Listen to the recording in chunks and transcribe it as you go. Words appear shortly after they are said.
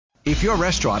If your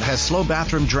restaurant has slow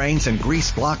bathroom drains and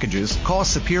grease blockages, call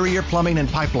Superior Plumbing and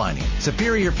Pipelining.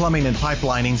 Superior Plumbing and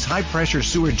Pipelining's high-pressure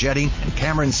sewer jetting and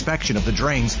camera inspection of the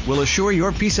drains will assure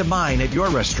your peace of mind at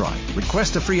your restaurant.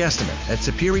 Request a free estimate at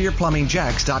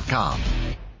SuperiorPlumbingJacks.com.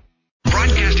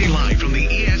 Broadcasting live from the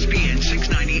ESPN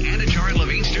 690 Anajar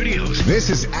Levine Studios. This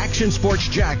is Action Sports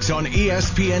Jacks on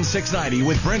ESPN 690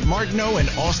 with Brent Martineau and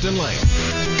Austin Lane.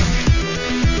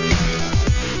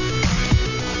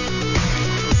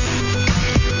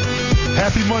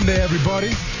 Happy Monday,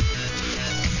 everybody.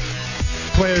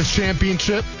 Players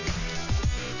Championship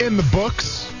in the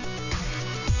books.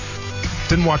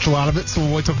 Didn't watch a lot of it, so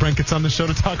we'll wait till Brent gets on the show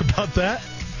to talk about that.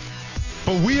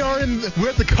 But we're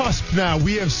at the cusp now.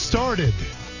 We have started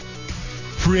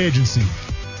free agency.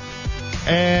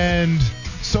 And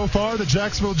so far, the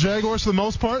Jacksonville Jaguars, for the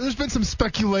most part, there's been some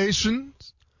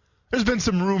speculations. There's been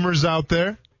some rumors out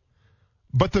there.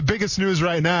 But the biggest news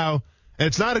right now, and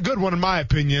it's not a good one in my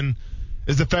opinion,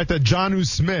 is the fact that Jonnu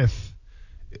Smith,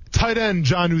 tight end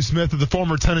Jonnu Smith of the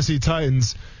former Tennessee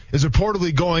Titans, is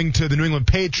reportedly going to the New England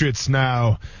Patriots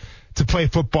now to play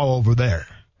football over there.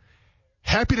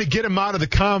 Happy to get him out of the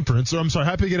conference,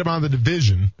 happy to get him out of the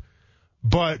division.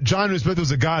 But Jonnu Smith was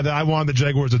a guy that I wanted the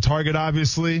Jaguars to target,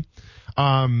 obviously.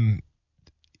 Hunter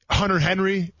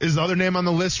Henry is the other name on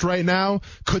the list right now.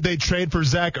 Could they trade for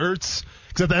Zach Ertz?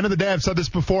 Because at the end of the day, I've said this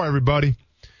before, everybody.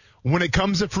 When it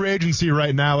comes to free agency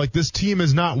right now, like, this team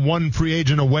is not one free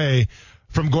agent away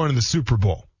from going to the Super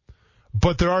Bowl.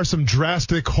 But there are some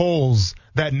drastic holes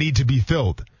that need to be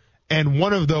filled. And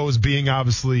one of those being,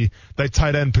 obviously, that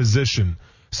tight end position.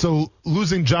 So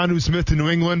losing Jonnu Smith to New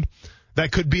England,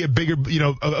 that could be a bigger,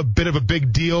 a bit of a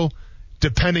big deal,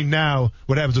 depending now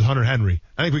what happens with Hunter Henry.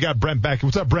 I think we got Brent back.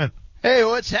 What's up, Brent? Hey,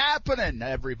 what's happening,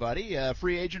 everybody?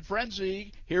 Free agent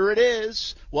frenzy. Here it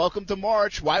is. Welcome to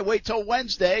March. Why wait till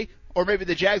Wednesday? Or maybe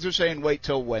the Jags are saying wait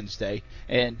till Wednesday.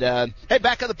 And, hey,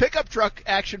 back on the pickup truck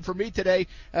action for me today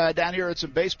down here at some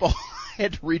baseball. I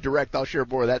had to redirect. I'll share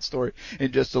more of that story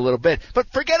in just a little bit.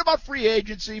 But forget about free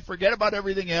agency. Forget about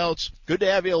everything else. Good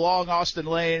to have you along, Austin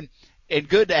Lane. And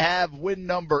good to have win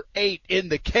number 8 in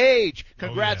the cage.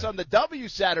 Congrats on the W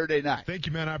Saturday night. Thank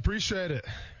you, man. I appreciate it.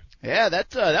 Yeah,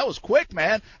 that was quick,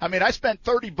 man. I mean, I spent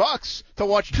 $30 to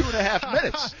watch 2.5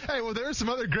 minutes. Hey, well, there's some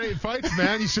other great fights,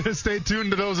 man. You should have stayed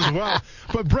tuned to those as well.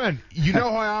 But, Brent, you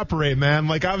know how I operate, man.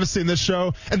 Like, obviously in this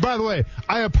show. And, by the way,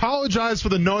 I apologize for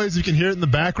the noise. You can hear it in the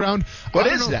background. What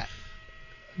is that?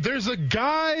 There's a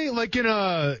guy, like,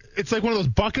 it's like one of those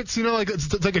buckets, like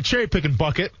it's like a cherry-picking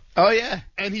bucket. Oh, yeah.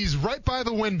 And he's right by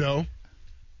the window.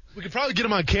 We could probably get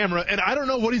him on camera, and I don't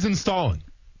know what he's installing.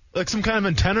 Like some kind of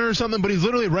antenna or something, but he's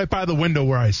literally right by the window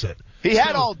where I sit. He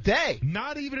had all day.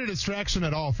 Not even a distraction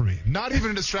at all for me. Not even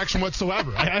a distraction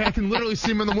whatsoever. I can literally see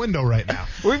him in the window right now.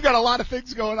 We've got a lot of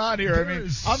things going on here.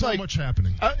 There's so much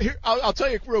happening. I'll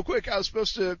tell you real quick. I was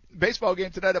supposed to baseball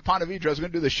game tonight at Ponte Vedra. I was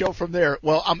going to do the show from there.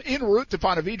 Well, I'm en route to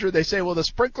Ponte Vedra. They say, well, the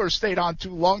sprinklers stayed on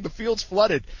too long. The field's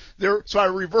flooded. So I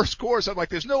reversed course. I'm like,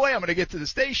 there's no way I'm going to get to the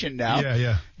station now.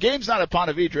 Yeah. Game's not at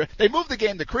Ponte Vedra. They moved the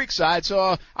game to Creekside.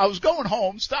 So I was going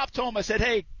home, stopped home. I said,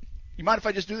 hey, you mind if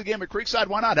I just do the game at Creekside?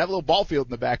 Why not? Have a little ball field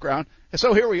in the background. And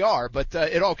so here we are. But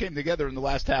it all came together in the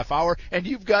last half hour. And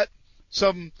you've got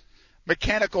some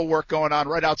mechanical work going on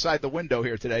right outside the window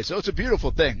here today. So it's a beautiful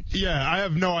thing. Yeah, I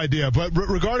have no idea. But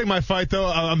regarding my fight, though,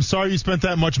 I'm sorry you spent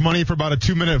that much money for about a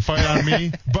 2-minute fight on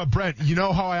me. But, Brent, you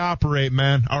know how I operate,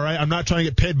 man. All right? I'm not trying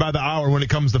to get paid by the hour when it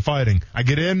comes to fighting. I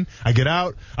get in, I get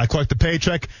out, I collect the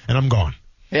paycheck, and I'm gone.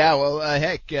 Yeah, well,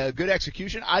 heck, good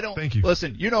execution. Thank you.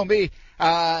 Listen, you know me.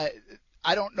 I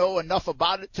don't know enough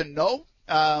about it to know.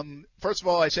 First of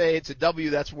all, I say it's a W.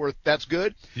 That's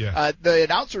good. Yeah. The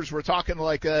announcers were talking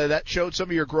like that showed some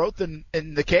of your growth in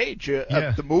the cage,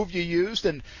 the move you used,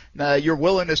 and your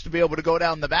willingness to be able to go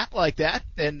down the mat like that.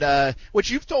 And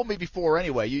which you've told me before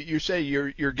anyway. You say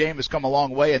your game has come a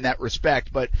long way in that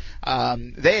respect, but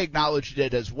they acknowledged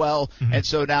it as well. Mm-hmm. And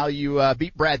so now you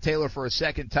beat Brad Taylor for a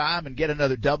second time and get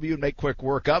another W and make quick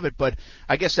work of it. But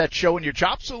I guess that's showing your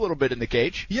chops a little bit in the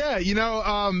cage. Yeah,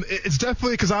 it's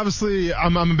definitely because obviously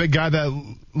I'm a big guy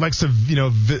that likes to,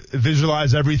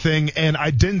 visualize everything, and I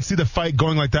didn't see the fight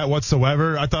going like that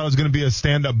whatsoever. I thought it was going to be a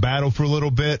stand-up battle for a little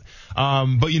bit,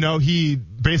 but he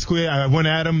basically, I went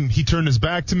at him, he turned his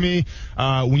back to me.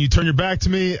 When you turn your back to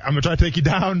me, I'm going to try to take you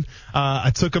down. I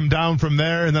took him down from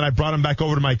there, and then I brought him back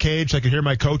over to my cage so I could hear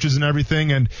my coaches and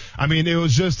everything, and I mean, it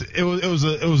was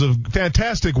a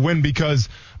fantastic win because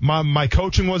my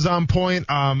coaching was on point.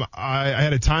 I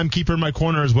had a timekeeper in my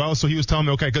corner as well, so he was telling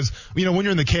me, okay, because, when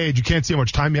you're in the cage, you can't see how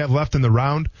much time you have left in the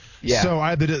round. Yeah. So I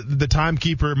had the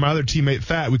timekeeper, my other teammate,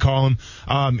 Fat, we call him,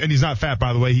 and he's not fat,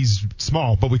 by the way. He's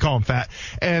small, but we call him Fat.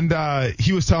 And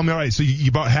he was telling me, all right, so you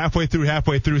about halfway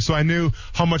through. So I knew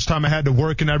how much time I had to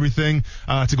work and everything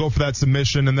to go for that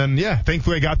submission. And then,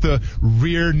 thankfully I got the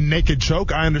rear naked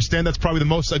choke. I understand that's probably the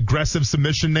most aggressive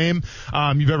submission name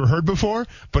you've ever heard before,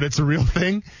 but it's a real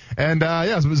thing. And,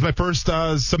 it was my first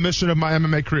submission of my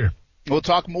MMA career. We'll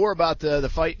talk more about the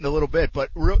fight in a little bit,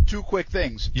 but two quick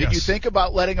things. Did Yes. you think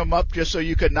about letting him up just so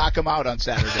you could knock him out on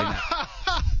Saturday night?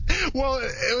 Well,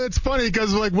 it's funny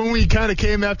because when we kind of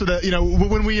came after that,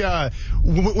 when we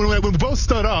both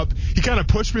stood up, he kind of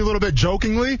pushed me a little bit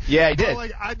jokingly. Yeah, he did.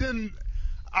 But,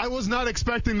 I was not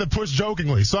expecting the push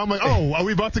jokingly. So I'm like, oh, are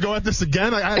we about to go at this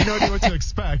again? I had no idea what to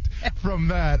expect from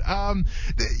that.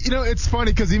 It's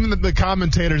funny because even the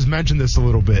commentators mentioned this a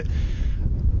little bit.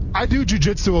 I do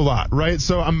jiu-jitsu a lot, right?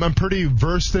 So I'm pretty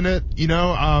versed in it,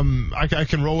 I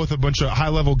can roll with a bunch of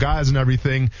high-level guys and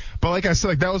everything. But like I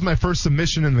said, that was my first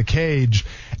submission in the cage.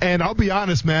 And I'll be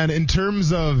honest, man, in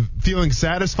terms of feeling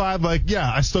satisfied,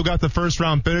 I still got the first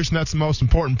round finish, and that's the most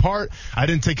important part. I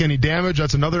didn't take any damage.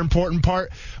 That's another important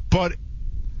part. But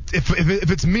if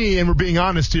it's me, and we're being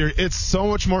honest here, it's so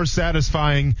much more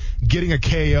satisfying getting a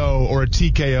KO or a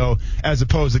TKO as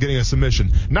opposed to getting a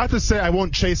submission. Not to say I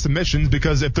won't chase submissions,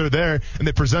 because if they're there and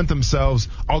they present themselves,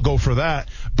 I'll go for that.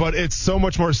 But it's so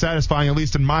much more satisfying, at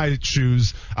least in my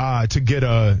shoes, to get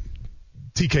a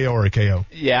TKO or a KO.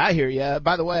 Yeah, I hear you.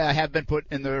 By the way, I have been put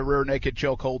in the rear naked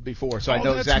chokehold before, so I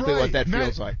know exactly what that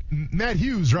feels like. Matt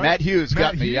Hughes, right? Matt Hughes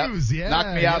got me. Hughes, yep.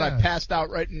 Knocked me out. I passed out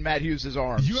right in Matt Hughes'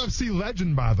 arms. UFC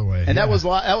legend, by the way. And that was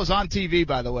on TV,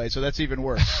 by the way, so that's even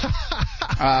worse.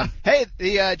 Hey,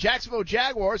 the Jacksonville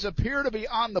Jaguars appear to be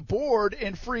on the board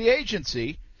in free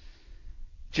agency.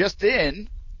 Just in.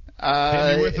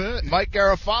 Hit me with it. Mike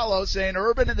Garafolo saying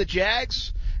Urban and the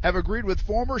Jags have agreed with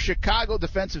former Chicago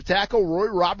defensive tackle Roy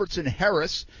Robertson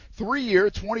Harris,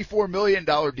 3-year, $24 million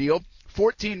deal,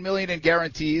 $14 million in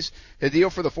guarantees. The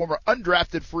deal for the former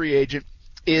undrafted free agent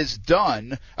is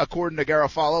done, according to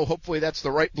Garafolo. Hopefully that's the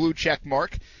right blue check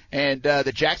mark. And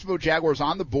the Jacksonville Jaguars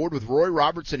on the board with Roy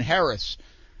Robertson Harris.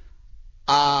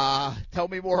 Tell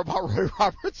me more about Roy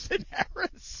Robertson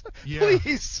Harris. Yeah.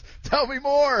 Please tell me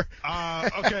more.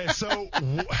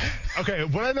 Okay,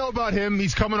 what I know about him,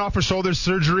 he's coming off a shoulder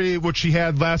surgery, which he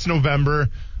had last November.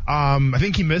 I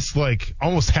think he missed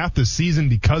almost half the season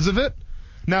because of it.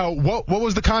 Now, what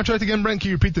was the contract again, Brent? Can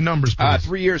you repeat the numbers, please?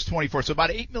 3 years, 24, so about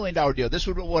an $8 million deal. This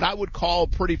would what I would call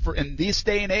in this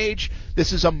day and age,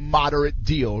 this is a moderate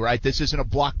deal, right? This isn't a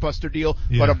blockbuster deal,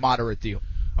 but a moderate deal.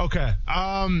 Okay.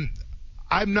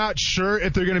 I'm not sure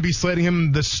if they're going to be slating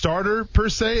him the starter, per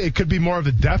se. It could be more of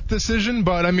a depth decision,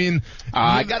 but I mean...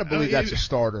 I got to believe that's a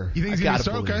starter. You think he's going to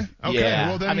start? Okay. Yeah.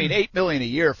 Well, then, $8 million a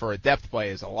year for a depth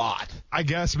play is a lot. I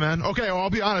guess, man. Okay, well, I'll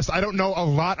be honest. I don't know a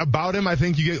lot about him. I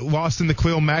think you get lost in the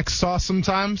Khalil Mack sauce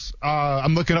sometimes.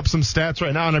 I'm looking up some stats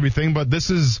right now and everything, but this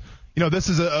is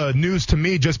a news to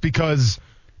me just because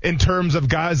in terms of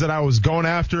guys that I was going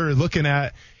after or looking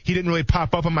at, he didn't really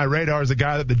pop up on my radar as a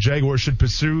guy that the Jaguars should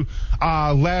pursue.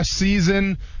 Last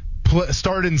season,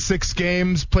 started in 6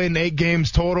 games, played in 8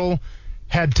 games total,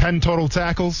 had 10 total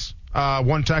tackles,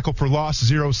 1 tackle for loss,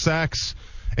 0 sacks.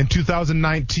 In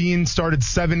 2019, started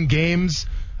 7 games,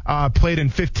 played in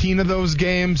 15 of those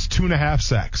games, 2.5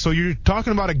 sacks. So you're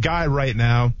talking about a guy right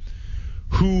now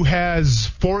who has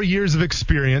 4 years of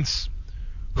experience,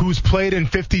 who's played in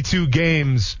 52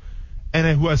 games,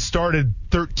 and who has started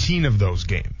 13 of those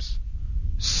games.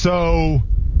 So,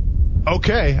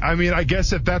 okay. I mean, I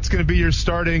guess if that's going to be your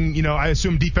starting, I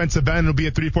assume defensive end will be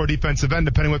a 3-4 defensive end,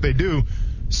 depending what they do.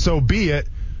 So be it.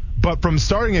 But from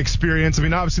starting experience, I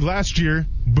mean, obviously last year,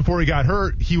 before he got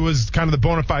hurt, he was kind of the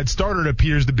bona fide starter, it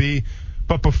appears to be.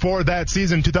 But before that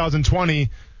season, 2020,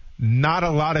 not a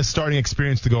lot of starting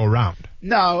experience to go around.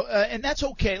 No, and that's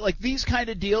okay. Like these kind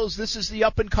of deals, this is the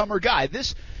up-and-comer guy.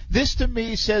 This to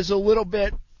me says a little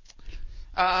bit,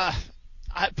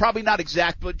 probably not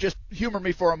exact, but just humor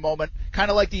me for a moment,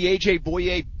 kind of like the A.J.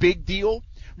 Boye big deal.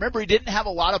 Remember, he didn't have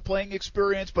a lot of playing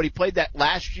experience, but he played that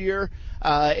last year,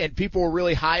 and people were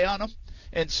really high on him.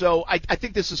 And so I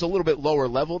think this is a little bit lower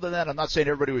level than that. I'm not saying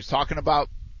everybody was talking about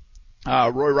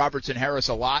Roy Robertson Harris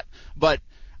a lot, but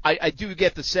I do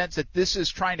get the sense that this is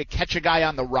trying to catch a guy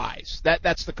on the rise.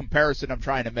 That's the comparison I'm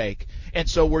trying to make. And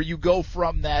so where you go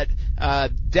from that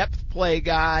depth play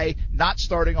guy, not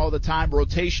starting all the time,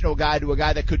 rotational guy, to a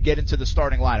guy that could get into the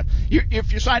starting lineup.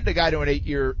 If you're signing a guy to an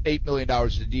 $8 million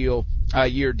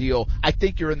year deal, I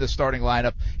think you're in the starting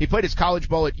lineup. He played his college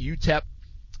ball at UTEP.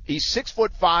 He's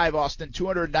 6'5", Austin,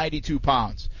 292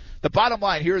 pounds. The bottom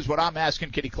line here is what I'm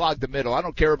asking: can he clog the middle? I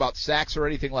don't care about sacks or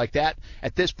anything like that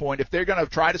at this point. If they're going to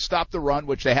try to stop the run,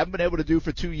 which they haven't been able to do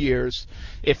for 2 years,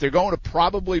 if they're going to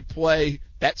probably play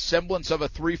that semblance of a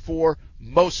 3-4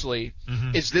 mostly,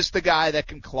 is this the guy that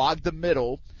can clog the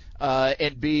middle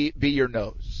and be your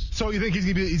nose? So you think he's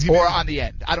gonna be or on the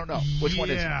end? I don't know. Which one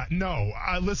is it? Yeah, no.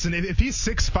 Listen, if he's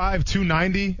 6'5",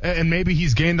 290, and maybe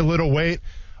he's gained a little weight,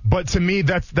 but to me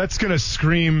that's going to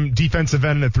scream defensive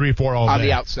end in a 3-4 all day. On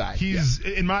the outside. He's,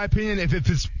 in my opinion, if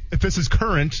this is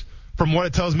current, from what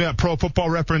it tells me at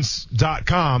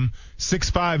ProFootballReference.com,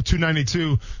 6'5",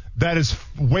 292. That is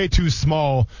way too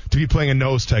small to be playing a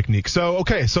nose technique. So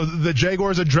the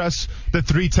Jaguars address the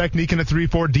 3 technique in a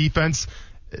 3-4 defense.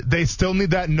 They still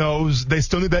need that nose. They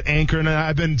still need that anchor. And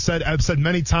I've said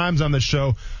many times on the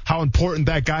show how important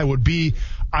that guy would be.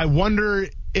 I wonder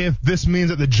if this means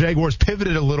that the Jaguars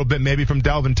pivoted a little bit, maybe from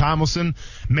Dalvin Tomlinson.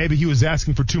 Maybe he was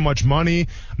asking for too much money.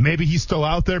 Maybe he's still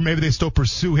out there. Maybe they still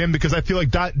pursue him, because I feel like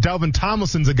Dalvin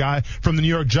Tomlinson's a guy from the New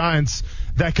York Giants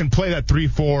that can play that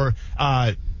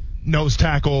 3-4 nose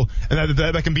tackle, and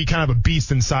that can be kind of a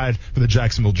beast inside for the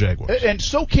Jacksonville Jaguars. And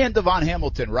so can Devon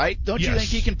Hamilton, right? Don't you Yes. think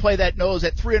he can play that nose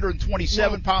at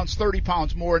 327 pounds, 30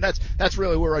 pounds more? And that's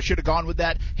really where I should have gone with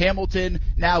that. Hamilton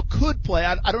now could play.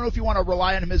 I don't know if you want to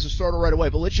rely on him as a starter right away,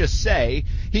 but let's just say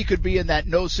he could be in that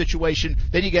nose situation.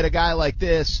 Then you get a guy like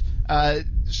this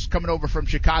coming over from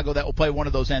Chicago that will play one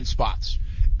of those end spots.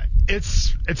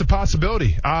 It's a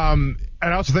possibility. And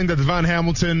I also think that Devon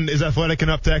Hamilton is athletic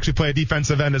enough to actually play a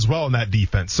defensive end as well in that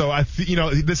defense. So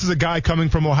this is a guy coming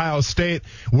from Ohio State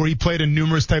where he played in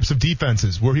numerous types of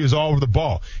defenses, where he was all over the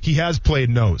ball. He has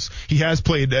played nose. He has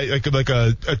played like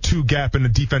a 2-gap in a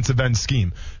defensive end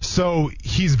scheme. So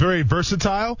he's very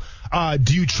versatile.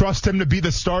 Do you trust him to be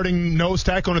the starting nose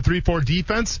tackle in a 3-4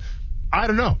 defense? I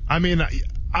don't know. I mean,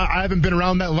 I haven't been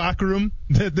around that locker room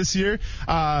this year,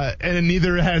 and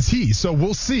neither has he. So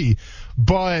we'll see.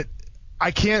 But I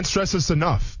can't stress this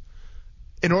enough.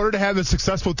 In order to have a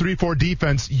successful 3-4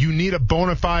 defense, you need a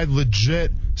bona fide,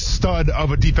 legit stud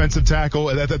of a defensive tackle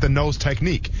at the nose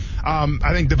technique.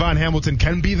 I think Devon Hamilton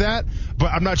can be that,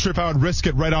 but I'm not sure if I would risk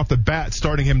it right off the bat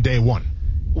starting him day one.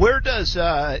 Where does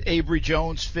Avery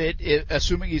Jones fit,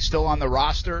 assuming he's still on the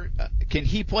roster? Can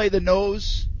he play the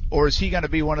nose, or is he going to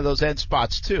be one of those end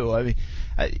spots too? I mean,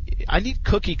 I need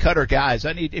cookie cutter guys.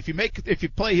 If you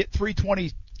play hit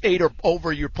 328 or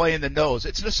over, you're playing the nose.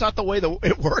 It's just not the way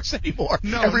it works anymore.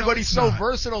 Everybody's so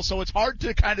versatile, so it's hard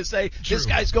to kind of say this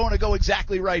guy's going to go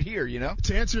exactly right here, you know?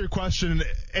 To answer your question,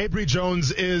 Avery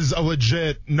Jones is a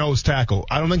legit nose tackle.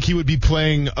 I don't think he would be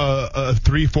playing a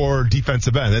 3-4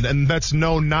 defensive end, and that's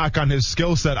no knock on his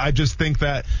skill set. I just think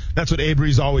that that's what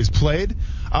Avery's always played.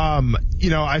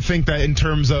 I think that in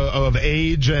terms of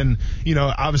age and,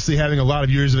 obviously having a lot of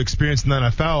years of experience in the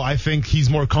NFL, I think he's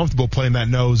more comfortable playing that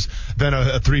nose than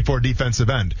a 3-4 defensive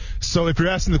end. So if you're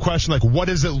asking the question, like, what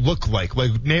does it look like?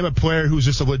 Like, name a player who's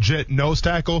just a legit nose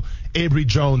tackle, Avery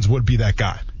Jones would be that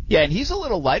guy. Yeah, and he's a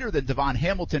little lighter than Devon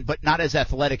Hamilton, but not as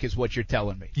athletic as what you're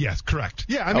telling me. Yes, correct.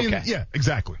 Yeah, I mean, yeah,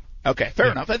 exactly. Okay,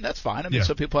 fair enough, and that's fine. I mean,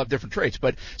 some people have different traits.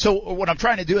 But so what I'm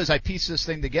trying to do is I piece this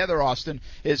thing together, Austin,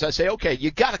 is I say, okay,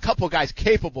 you got a couple of guys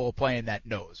capable of playing that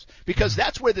nose, because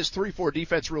that's where this 3-4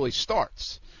 defense really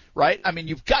starts. Right? I mean,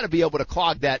 you've got to be able to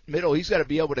clog that middle. He's got to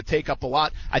be able to take up a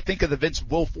lot. I think of the Vince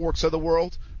Wilforks of the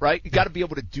world, right? You've got to be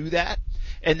able to do that.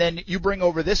 And then you bring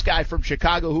over this guy from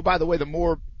Chicago, who, by the way, the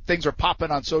more things are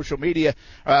popping on social media,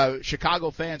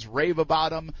 Chicago fans rave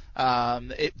about him.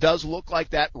 It does look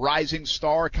like that rising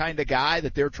star kind of guy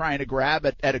that they're trying to grab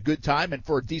at a good time and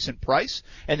for a decent price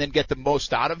and then get the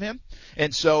most out of him.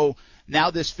 And so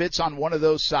now this fits on one of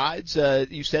those sides.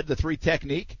 You said the 3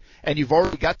 technique. And you've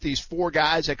already got these 4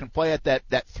 guys that can play at that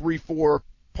 3-4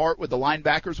 part with the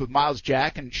linebackers with Miles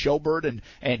Jack and Schobert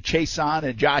and Chason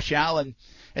and Josh Allen.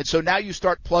 And so now you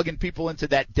start plugging people into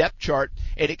that depth chart,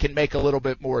 and it can make a little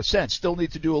bit more sense. Still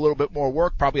need to do a little bit more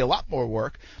work, probably a lot more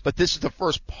work, but this is the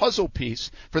first puzzle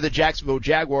piece for the Jacksonville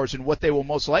Jaguars, and what they will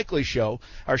most likely show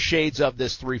are shades of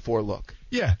this 3-4 look.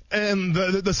 Yeah, and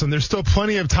listen, there's still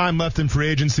plenty of time left in free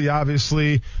agency,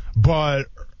 obviously, but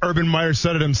Urban Meyer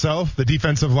said it himself. The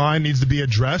defensive line needs to be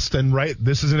addressed, and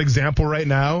this is an example right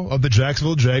now of the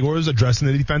Jacksonville Jaguars addressing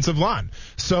the defensive line.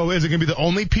 So is it going to be the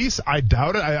only piece? I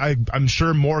doubt it. I'm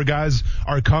sure more guys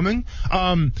are coming.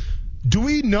 Do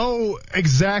we know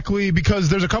exactly, because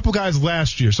there's a couple guys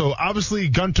last year. So obviously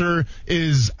Gunter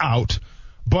is out,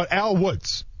 but Al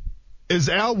Woods. Is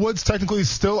Al Woods technically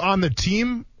still on the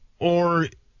team, or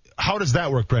how does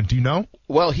that work, Brent? Do you know?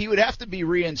 Well, he would have to be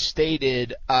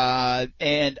reinstated,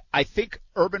 and I think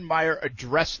Urban Meyer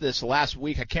addressed this last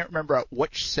week. I can't remember at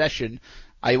which session,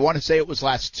 I want to say it was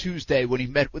last Tuesday when he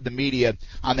met with the media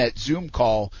on that Zoom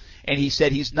call, and he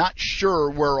said he's not sure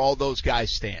where all those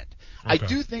guys stand. Okay. I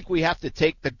do think we have to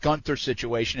take the Gunther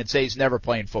situation and say he's never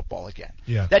playing football again.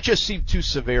 Yeah. That just seemed too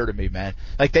severe to me, man.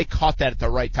 Like, they caught that at the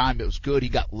right time. It was good. He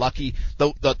got lucky.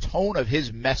 The tone of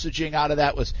his messaging out of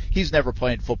that was he's never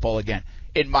playing football again,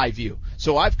 in my view.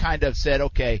 So I've kind of said,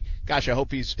 okay, gosh, I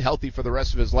hope he's healthy for the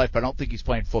rest of his life, but I don't think he's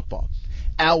playing football.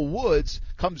 Al Woods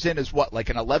comes in as what, like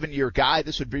an 11-year guy?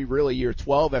 This would be really year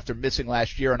 12 after missing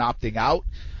last year and opting out.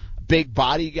 Big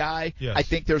body guy. Yes. I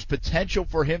think there's potential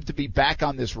for him to be back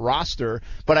on this roster,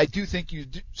 but I do think you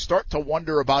start to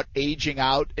wonder about aging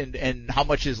out and how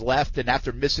much is left. And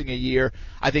after missing a year,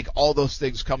 I think all those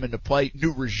things come into play.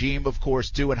 New regime, of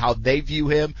course, too, and how they view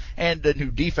him, and a new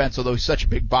defense. Although he's such a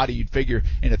big body, you'd figure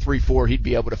in a 3-4 he'd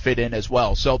be able to fit in as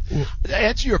well. So to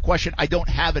answer your question, I don't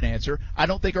have an answer. I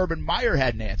don't think Urban Meyer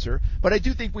had an answer, but I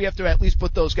do think we have to at least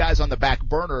put those guys on the back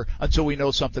burner until we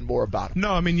know something more about him.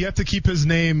 No, I mean, you have to keep his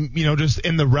name, just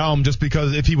in the realm, just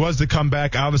because if he was to come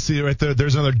back, obviously right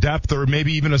there's another depth or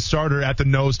maybe even a starter at the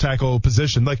nose tackle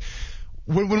position. Like,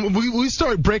 when we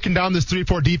start breaking down this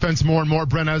 3-4 defense more and more,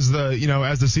 Brent, as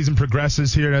the season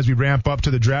progresses here and as we ramp up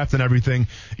to the draft and everything,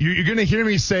 you're going to hear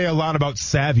me say a lot about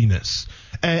savviness.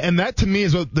 And that to me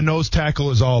is what the nose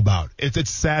tackle is all about. It's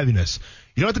savviness.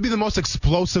 You don't have to be the most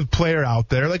explosive player out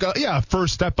there. Like,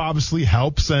 first step obviously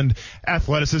helps, and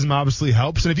athleticism obviously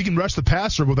helps. And if you can rush the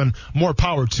passer, well, then more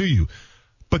power to you.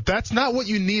 But that's not what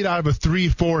you need out of a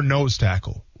 3-4 nose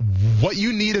tackle. What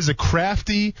you need is a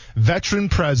crafty veteran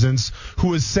presence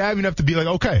who is savvy enough to be like,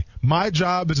 okay, my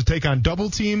job is to take on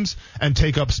double teams and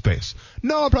take up space.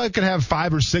 No, I'm probably going to have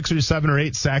 5 or 6 or 7 or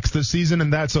 8 sacks this season,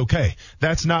 and that's okay.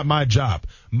 That's not my job.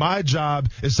 My job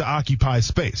is to occupy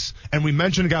space. And we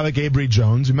mentioned a guy like Avery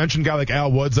Jones. We mentioned a guy like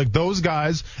Al Woods, like those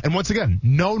guys. And once again,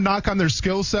 no knock on their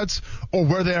skill sets or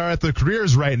where they are at their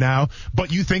careers right now,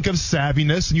 but you think of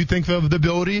savviness and you think of the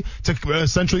ability to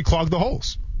essentially clog the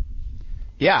holes.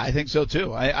 Yeah, I think so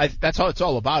too. I that's all it's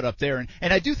all about up there,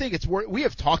 and I do think it's worth. We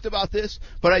have talked about this,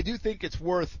 but I do think it's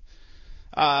worth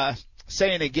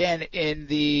saying again.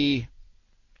 You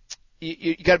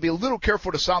got to be a little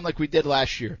careful to sound like we did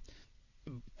last year,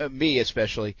 me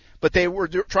especially. But they were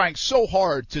trying so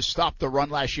hard to stop the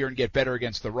run last year and get better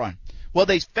against the run. Well,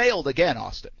 they failed again,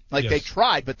 Austin. Like, yes. They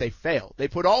tried, but they failed. They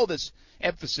put all this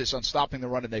emphasis on stopping the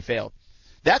run, and they failed.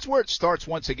 That's where it starts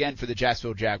once again for the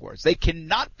Jacksonville Jaguars. They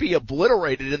cannot be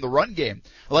obliterated in the run game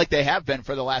like they have been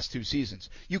for the last 2 seasons.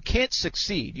 You can't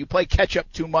succeed. You play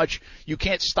catch-up too much. You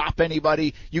can't stop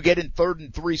anybody. You get in 3rd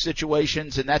and 3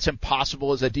 situations, and that's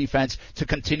impossible as a defense to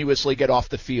continuously get off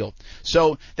the field.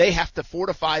 So they have to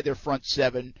fortify their front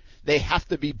 7. They have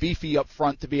to be beefy up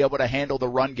front to be able to handle the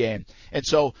run game. And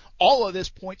so all of this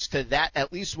points to that,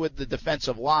 at least with the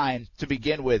defensive line to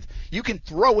begin with. You can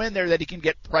throw in there that he can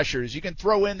get pressures. You can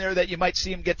throw in there that you might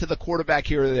see him get to the quarterback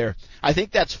here or there. I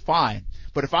think that's fine.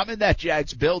 But if I'm in that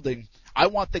Jags building, I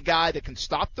want the guy that can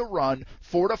stop the run,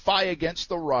 fortify against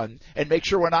the run, and make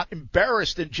sure we're not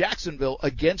embarrassed in Jacksonville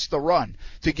against the run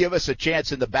to give us a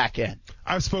chance in the back end.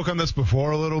 I've spoken on this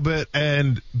before a little bit,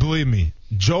 and believe me,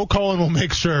 Joe Cullen will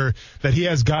make sure that he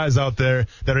has guys out there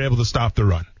that are able to stop the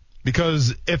run.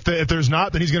 Because if there's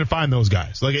not, then he's going to find those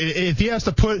guys. Like, if he has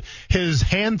to put his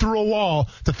hand through a wall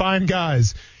to find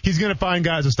guys, he's going to find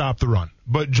guys to stop the run.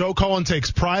 But Joe Cullen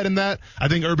takes pride in that. I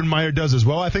think Urban Meyer does as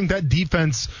well. I think that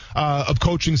defense of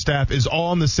coaching staff is all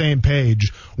on the same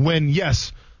page when,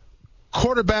 yes,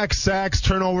 quarterback, sacks,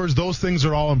 turnovers, those things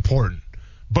are all important.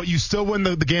 But you still win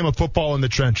the game of football in the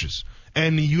trenches.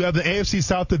 And you have the AFC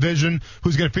South Division,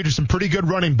 who's going to feature some pretty good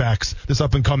running backs this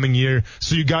up-and-coming year,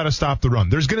 so you got to stop the run.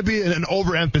 There's going to be an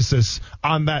overemphasis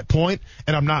on that point,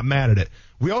 and I'm not mad at it.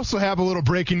 We also have a little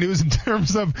breaking news in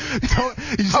terms of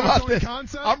Tony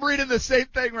Khan's. I'm reading the same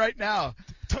thing right now.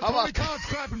 Tony Khan's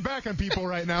clapping back on people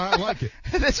right now. I like it.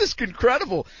 This is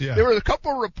incredible. Yeah. There were a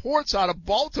couple of reports out of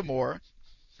Baltimore.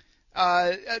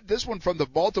 This one from the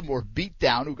Baltimore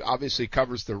Beatdown, who obviously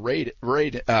covers the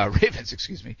Ravens,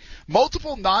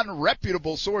 multiple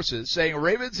non-reputable sources saying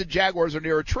Ravens and Jaguars are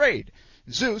near a trade.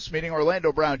 Zeus, meaning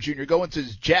Orlando Brown Jr., going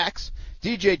to Jax,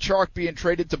 DJ Chark being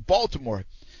traded to Baltimore.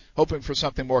 Hoping for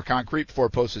something more concrete before a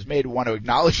post is made. We want to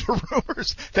acknowledge the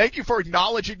rumors. Thank you for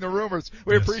acknowledging the rumors.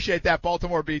 We appreciate that,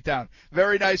 Baltimore Beatdown.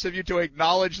 Very nice of you to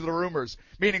acknowledge the rumors,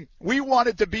 meaning we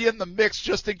wanted to be in the mix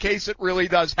just in case it really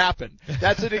does happen.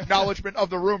 That's an acknowledgement of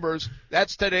the rumors.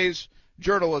 That's today's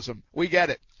journalism. We get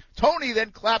it. Tony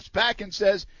then claps back and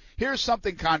says, here's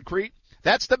something concrete.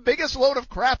 That's the biggest load of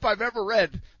crap I've ever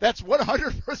read. That's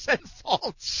 100%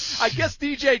 false. I guess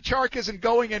DJ Chark isn't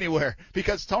going anywhere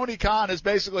because Tony Khan is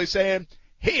basically saying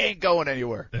He ain't going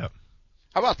anywhere. Yeah.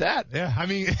 How about that? Yeah, I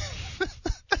mean,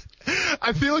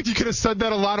 I feel like you could have said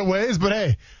that a lot of ways, but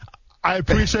hey, I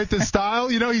appreciate the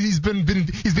style. You know, he's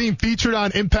being featured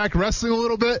on Impact Wrestling a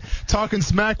little bit, talking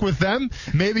smack with them.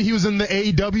 Maybe he was in the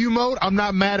AEW mode. I'm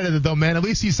not mad at it though, man. At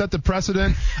least he set the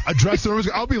precedent, addressed the rumors.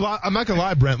 I'm not gonna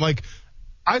lie, Brent. Like,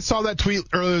 I saw that tweet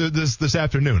earlier this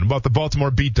afternoon about the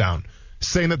Baltimore beatdown,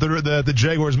 saying that the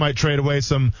Jaguars might trade away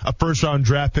a first round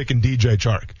draft pick in DJ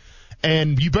Chark.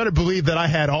 And you better believe that I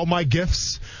had all my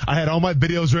gifts, I had all my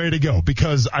videos ready to go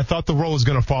because I thought the roll was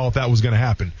going to fall if that was going to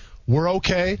happen. We're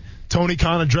okay. Tony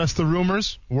Khan addressed the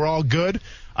rumors. We're all good.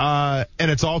 And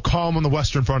it's all calm on the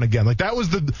Western Front again. Like,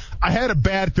 I had a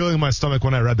bad feeling in my stomach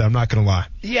when I read that. I'm not going to lie.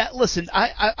 Yeah, listen,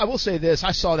 I will say this.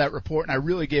 I saw that report and I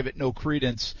really gave it no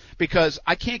credence because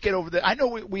I can't get over I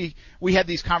know we had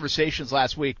these conversations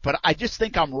last week, but I just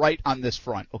think I'm right on this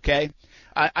front, okay?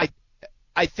 I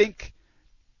think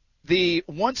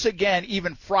once again,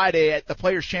 even Friday at the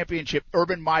Players Championship,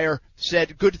 Urban Meyer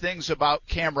said good things about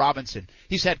Cam Robinson.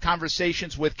 He's had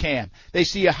conversations with Cam. They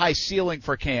see a high ceiling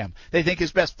for Cam. They think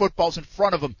his best football's in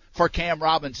front of him for Cam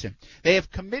Robinson. They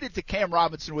have committed to Cam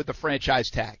Robinson with the franchise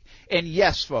tag. And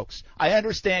yes, folks, I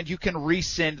understand you can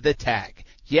rescind the tag.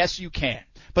 Yes, you can.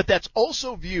 But that's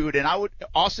also viewed, and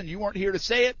Austin, you weren't here to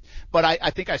say it, but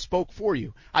I think I spoke for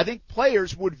you. I think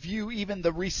players would view even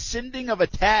the rescinding of a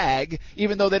tag,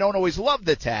 even though they don't always love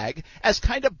the tag, as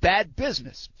kind of bad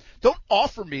business. Don't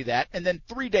offer me that and then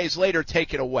 3 days later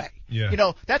take it away. Yeah. You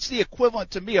know, that's the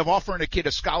equivalent to me of offering a kid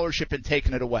a scholarship and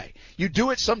taking it away. You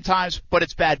do it sometimes, but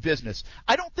it's bad business.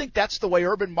 I don't think that's the way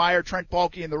Urban Meyer, Trent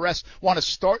Baalke, and the rest want to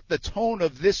start the tone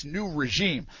of this new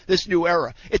regime, this new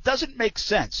era. It doesn't make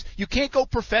sense. You can't go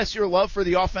profess your love for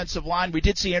the offensive line. We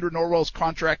did see Andrew Norwell's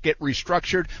contract get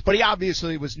restructured, but he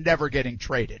obviously was never getting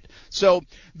traded. So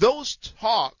those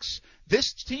talks,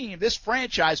 this team, this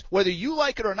franchise, whether you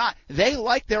like it or not, they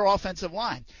like their offensive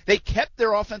line. They kept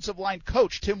their offensive line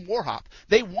coach, Tim Warhop.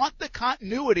 They want the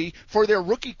continuity for their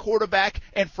rookie quarterback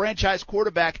and franchise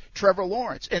quarterback, Trevor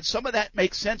Lawrence. And some of that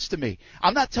makes sense to me.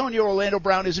 I'm not telling you Orlando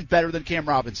Brown isn't better than Cam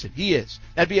Robinson. He is.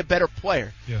 That'd be a better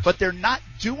player. Yes. But they're not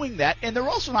doing that, and they're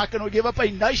also not going to give up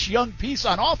a nice young piece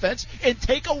on offense and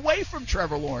take away from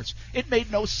Trevor Lawrence. It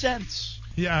made no sense.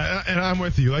 Yeah, and I'm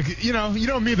with you. Like, you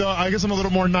know me, though. I guess I'm a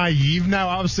little more naive now.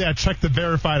 Obviously, I checked the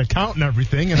verified account and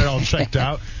everything, and it all checked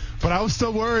out. But I was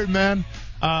still worried, man.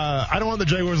 I don't want the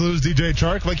Jaguars to lose DJ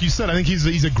Chark. Like you said, I think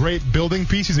he's a great building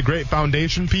piece. He's a great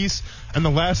foundation piece. And the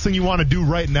last thing you want to do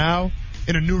right now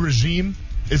in a new regime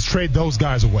is trade those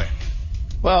guys away.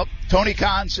 Well, Tony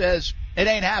Khan says it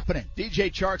ain't happening.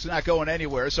 DJ Chark's not going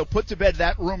anywhere. So put to bed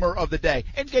that rumor of the day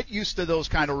and get used to those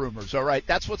kind of rumors, all right?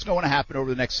 That's what's going to happen over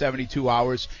the next 72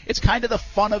 hours. It's kind of the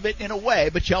fun of it in a way,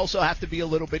 but you also have to be a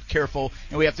little bit careful,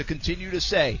 and we have to continue to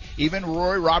say, even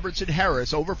Roy Robertson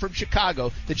Harris over from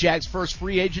Chicago, the Jags' first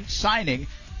free agent signing,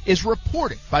 is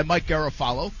reported by Mike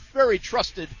Garafolo. Very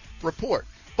trusted report.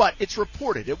 But it's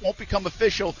reported. It won't become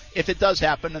official if it does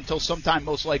happen until sometime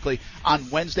most likely on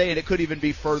Wednesday, and it could even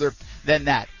be further than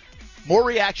that. More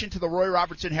reaction to the Roy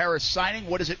Robertson Harris signing.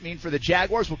 What does it mean for the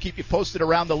Jaguars? We'll keep you posted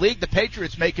around the league. The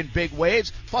Patriots making big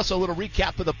waves, plus a little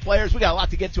recap of the players. We got a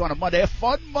lot to get to on a Monday, a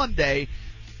fun Monday.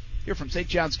 Here from St.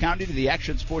 Johns County to the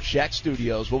Action Sports Jack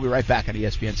Studios. We'll be right back on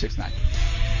ESPN 690.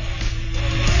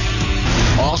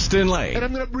 Austin Lane. And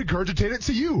I'm going to regurgitate it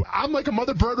to you. I'm like a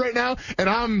mother bird right now, and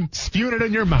I'm spewing it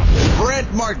in your mouth.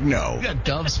 Brent Martineau. You got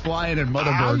doves flying and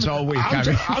mother birds all week.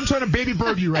 I'm trying to baby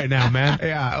bird you right now, man.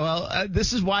 Yeah, well,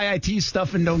 this is why I tease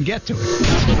stuff and don't get to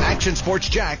it. Action Sports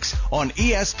Jacks on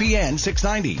ESPN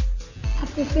 690.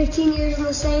 After 15 years in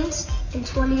the Saints and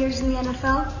 20 years in the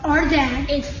NFL, our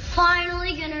dad is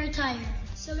finally going to retire.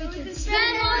 So we can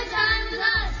spend more time with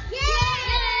us. Yay!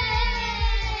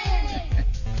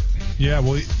 Yeah,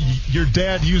 well, your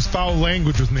dad used foul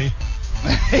language with me.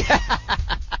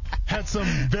 Had some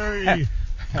very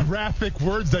graphic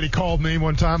words that he called me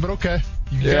one time, but okay.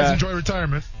 You guys enjoy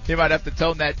retirement. You might have to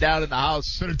tone that down in the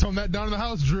house. Better tone that down in the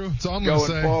house, Drew. That's all I'm going to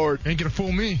say. Going forward. Ain't going to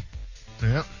fool me.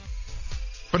 Yeah.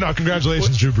 But no,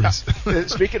 congratulations, Drew Brees.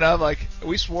 Speaking of, like,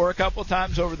 we swore a couple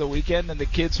times over the weekend, and the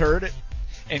kids heard it,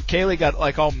 and Kaylee got,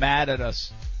 like, all mad at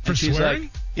us. For she's swearing?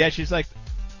 Like, yeah, she's like,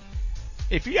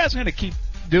 if you guys are going to keep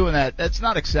doing that, that's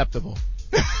not acceptable.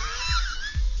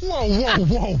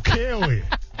 Whoa, Kaylee.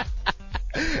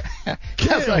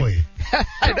 Kaylee.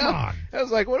 I know. Come on. I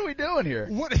was like, what are we doing here?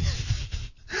 What?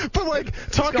 But like,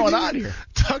 What's going on here?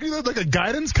 Talking to like a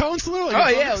guidance counselor?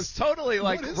 Like, it was totally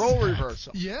like role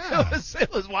reversal. Yeah.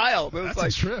 It was wild. It was That's like,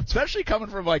 a trip. especially coming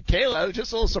from like Kayla. I was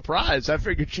just a little surprised. I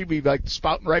figured she'd be like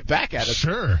spouting right back at us.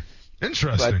 Sure.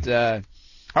 Interesting. But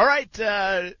All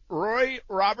right, Roy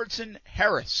Robertson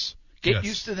Harris. Get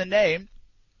used to the name.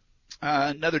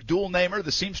 Another dual namer.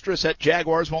 The seamstress at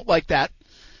Jaguars won't like that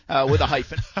with a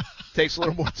hyphen. Takes a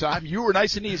little more time. You were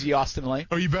nice and easy, Austin Lane.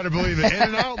 Oh, you better believe it. In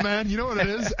and out, man. You know what it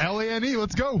is. L-A-N-E.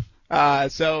 Let's go.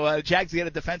 So Jags get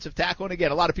a defensive tackle, and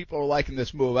again, a lot of people are liking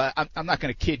this move. I'm not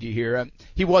going to kid you here.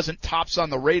 He wasn't tops on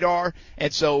the radar,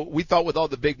 and so we thought with all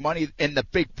the big money and the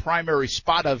big primary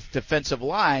spot of defensive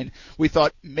line, we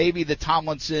thought maybe the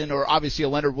Tomlinson or obviously a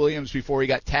Leonard Williams before he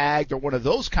got tagged or one of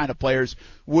those kind of players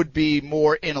would be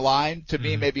more in line to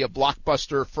be maybe a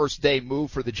blockbuster first-day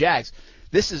move for the Jags.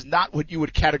 This is not what you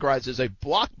would categorize as a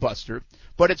blockbuster,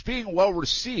 but it's being well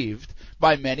received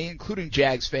by many, including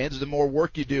Jags fans, the more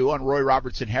work you do on Roy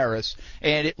Robertson Harris.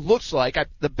 And it looks like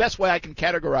the best way I can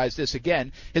categorize this,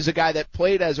 again, is a guy that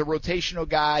played as a rotational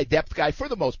guy, depth guy for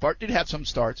the most part, did have some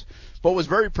starts, but was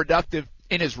very productive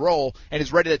in his role and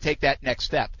is ready to take that next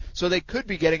step. So they could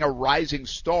be getting a rising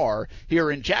star here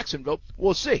in Jacksonville.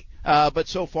 We'll see. But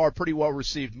so far, pretty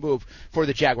well-received move for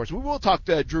the Jaguars. We will talk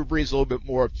to Drew Brees a little bit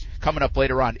more coming up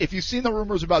later on. If you've seen the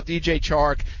rumors about DJ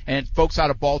Chark and folks out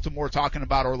of Baltimore talking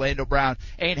about Orlando Brown,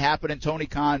 ain't happening. Tony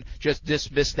Khan just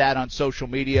dismissed that on social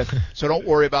media. So don't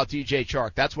worry about DJ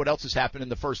Chark. That's what else has happened in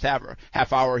the first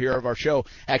half hour here of our show,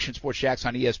 Action Sports Jacks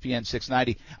on ESPN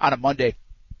 690 on a Monday.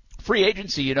 Free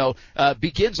agency,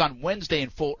 begins on Wednesday in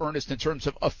full earnest in terms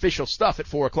of official stuff at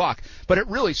 4 o'clock. But it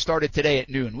really started today at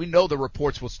noon. We know the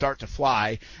reports will start to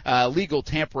fly. Legal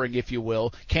tampering, if you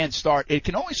will, can start. It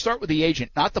can only start with the agent,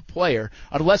 not the player,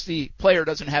 unless the player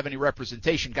doesn't have any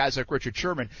representation. Guys like Richard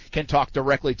Sherman can talk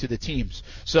directly to the teams.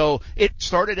 So it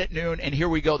started at noon, and here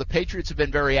we go. The Patriots have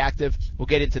been very active. We'll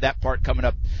get into that part coming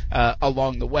up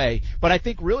along the way. But I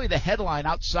think really the headline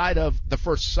outside of the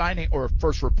first signing or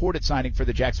first reported signing for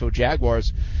the Jacksonville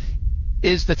Jaguars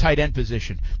is the tight end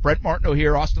position. Brent Martineau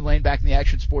here, Austin Lane back in the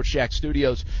Action Sports Jack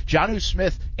studios. Jonnu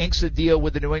Smith inks a deal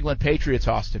with the New England Patriots,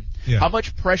 Austin. Yeah. How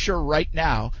much pressure right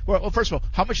now? Well, first of all,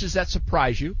 how much does that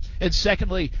surprise you? And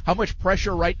secondly, how much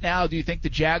pressure right now do you think the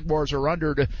Jaguars are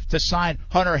under to sign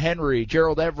Hunter Henry,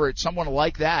 Gerald Everett, someone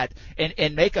like that,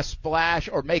 and make a splash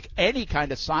or make any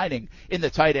kind of signing in the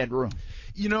tight end room?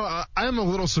 I'm a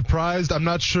little surprised. I'm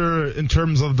not sure in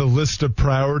terms of the list of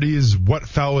priorities what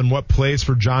fell in what place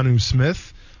for Jonnu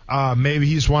Smith. Maybe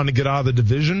he just wanted to get out of the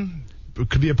division. It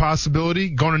could be a possibility.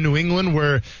 Going to New England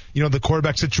where, the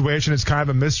quarterback situation is kind of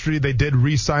a mystery. They did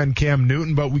re-sign Cam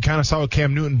Newton, but we kind of saw what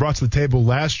Cam Newton brought to the table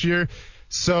last year.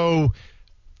 So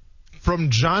from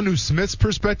Jonnu Smith's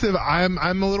perspective, I'm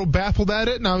a little baffled at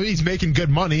it. Now, he's making good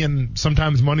money, and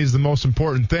sometimes money is the most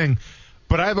important thing.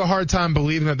 But I have a hard time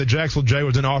believing that the Jacksonville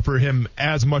Jaguars didn't offer him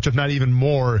as much, if not even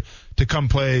more, to come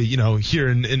play, here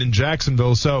in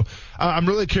Jacksonville. So I'm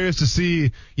really curious to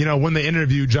see, when they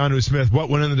interview Jonnu Smith, what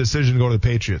went in the decision to go to the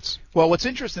Patriots. Well, what's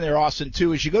interesting there, Austin,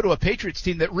 too, is you go to a Patriots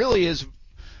team that really is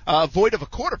void of a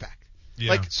quarterback.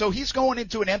 Yeah. So he's going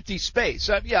into an empty space.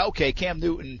 Cam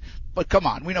Newton, but come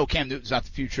on, we know Cam Newton's not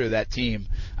the future of that team.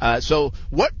 So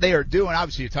what they are doing,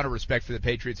 obviously a ton of respect for the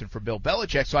Patriots and for Bill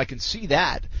Belichick, so I can see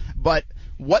that. But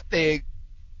what's going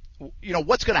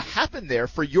to happen there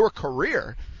for your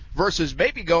career versus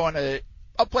maybe going to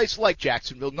a place like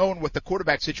Jacksonville, knowing what the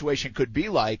quarterback situation could be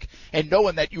like and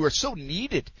knowing that you are so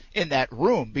needed in that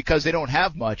room because they don't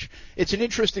have much. It's an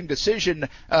interesting decision,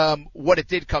 what it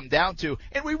did come down to.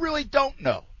 And we really don't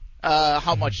know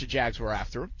how much the Jags were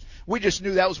after him. We just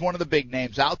knew that was one of the big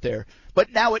names out there.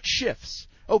 But now it shifts.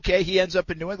 Okay, he ends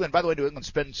up in New England. By the way, New England's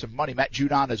spending some money. Matt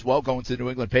Judon as well going to the New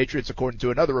England Patriots, according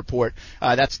to another report.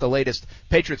 That's the latest.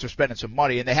 Patriots are spending some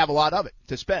money, and they have a lot of it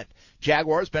to spend.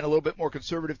 Jaguars been a little bit more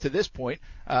conservative to this point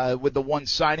with the one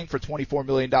signing for $24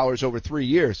 million over 3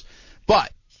 years.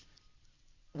 But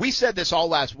we said this all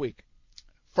last week.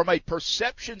 From a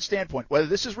perception standpoint, whether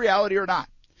this is reality or not,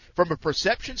 from a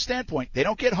perception standpoint, they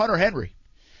don't get Hunter Henry.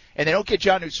 And they don't get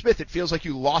Jonnu Smith, it feels like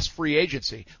you lost free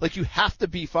agency. Like you have to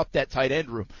beef up that tight end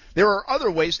room. There are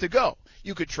other ways to go.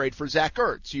 You could trade for Zach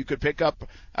Ertz. You could pick up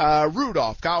Kyle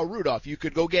Rudolph. You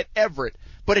could go get Everett.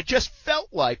 But it just felt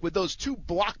like with those two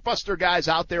blockbuster guys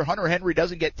out there, Hunter Henry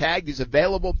doesn't get tagged, he's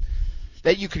available,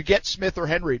 that you could get Smith or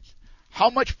Henry. How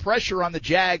much pressure on the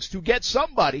Jags to get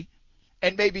somebody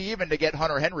and maybe even to get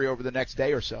Hunter Henry over the next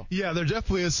day or so? Yeah, there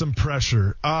definitely is some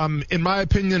pressure. In my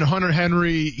opinion, Hunter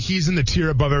Henry, he's in the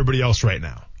tier above everybody else right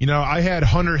now. I had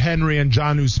Hunter Henry and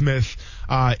Jonnu Smith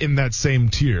in that same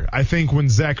tier. I think when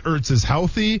Zach Ertz is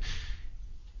healthy,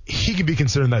 he could be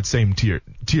considered in that same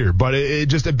tier. But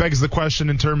it begs the question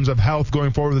in terms of health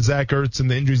going forward with Zach Ertz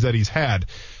and the injuries that he's had.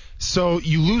 So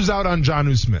you lose out on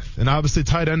Jonnu Smith. And obviously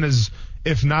tight end is,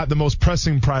 if not the most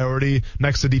pressing priority,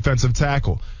 next to defensive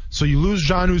tackle. So you lose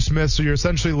Jonnu Smith, so you're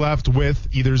essentially left with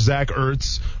either Zach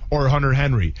Ertz or Hunter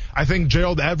Henry. I think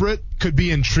Gerald Everett could be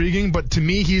intriguing, but to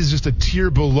me, he's just a tier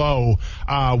below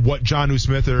what Jonnu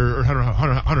Smith or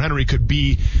Hunter Henry could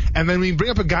be. And then when you bring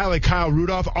up a guy like Kyle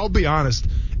Rudolph, I'll be honest,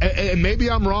 and maybe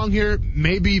I'm wrong here,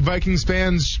 maybe Vikings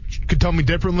fans could tell me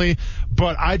differently,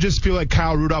 but I just feel like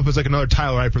Kyle Rudolph is like another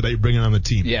Tyler Eifert that you're bringing on the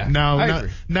team. Yeah, I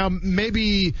agree. Now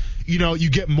maybe, you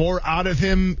get more out of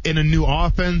him in a new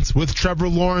offense with Trevor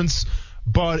Lawrence.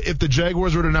 But if the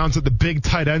Jaguars were to announce that the big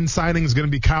tight end signing is going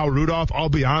to be Kyle Rudolph, I'll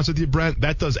be honest with you, Brent,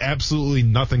 that does absolutely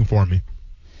nothing for me.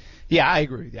 Yeah, I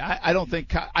agree with you.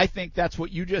 I think that's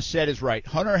what you just said is right.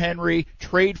 Hunter Henry,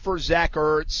 trade for Zach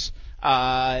Ertz,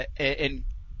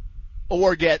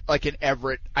 or get like an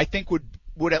Everett, I think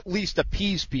would at least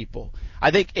appease people.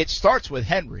 I think it starts with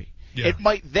Henry. Yeah. It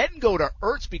might then go to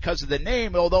Ertz because of the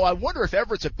name, although I wonder if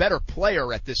Everett's a better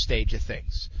player at this stage of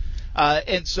things.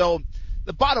 And so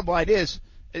the bottom line is,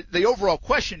 the overall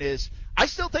question is, I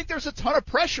still think there's a ton of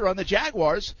pressure on the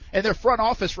Jaguars and their front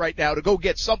office right now to go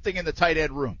get something in the tight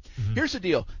end room. Mm-hmm. Here's the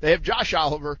deal. They have Josh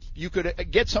Oliver. You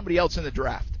could get somebody else in the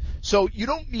draft. So you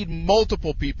don't need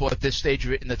multiple people at this stage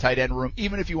of it in the tight end room,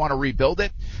 even if you want to rebuild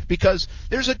it, because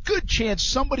there's a good chance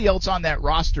somebody else on that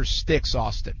roster sticks,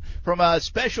 Austin, from a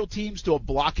special teams to a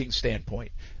blocking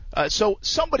standpoint. So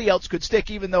somebody else could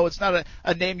stick, even though it's not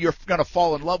a name you're going to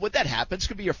fall in love with. That happens. It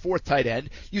could be your fourth tight end.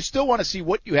 You still want to see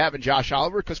what you have in Josh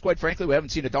Oliver, because quite frankly, we haven't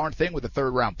seen a darn thing with a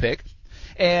third-round pick.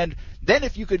 And then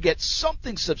if you could get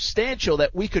something substantial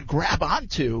that we could grab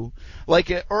onto, like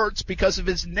Ertz because of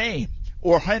his name,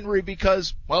 or Henry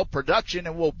because, well, production,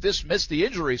 and we'll dismiss the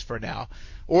injuries for now,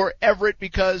 or Everett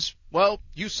because, well,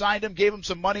 you signed him, gave him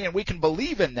some money, and we can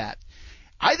believe in that.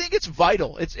 I think it's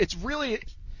vital. It's really –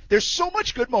 there's so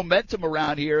much good momentum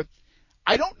around here.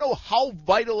 I don't know how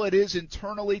vital it is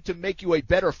internally to make you a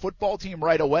better football team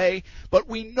right away, but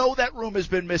we know that room has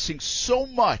been missing so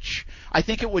much. I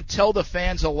think it would tell the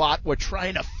fans a lot. We're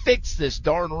trying to fix this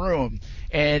darn room,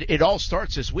 and it all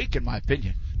starts this week, in my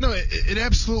opinion. No, it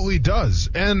absolutely does.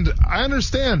 And I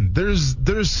understand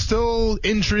there's still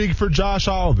intrigue for Josh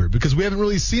Oliver because we haven't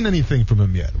really seen anything from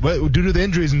him yet due to the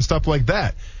injuries and stuff like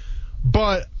that.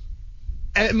 But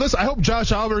and listen, I hope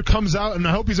Josh Oliver comes out, and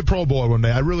I hope he's a Pro Bowler one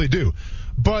day. I really do.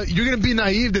 But you're going to be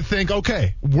naive to think,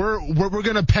 okay, we're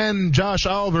going to pen Josh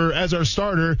Oliver as our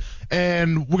starter,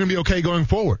 and we're going to be okay going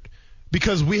forward.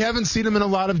 Because we haven't seen him in a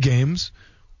lot of games.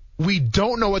 We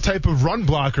don't know what type of run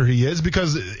blocker he is,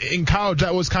 because in college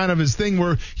that was kind of his thing,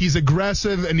 where he's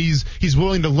aggressive and he's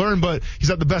willing to learn, but he's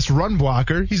not the best run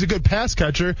blocker. He's a good pass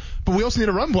catcher, but we also need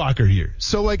a run blocker here.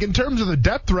 So, like, in terms of the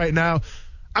depth right now,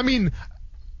 I mean,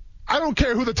 I don't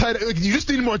care who the tight end. Like, you just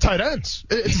need more tight ends.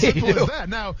 It's simple as that.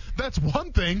 Now, that's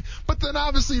one thing, but then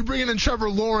obviously you're bringing in Trevor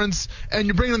Lawrence and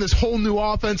you're bringing in this whole new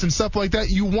offense and stuff like that.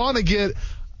 You want to get,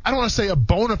 I don't want to say a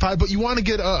bona fide, but you want to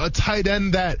get a tight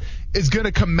end that is going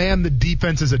to command the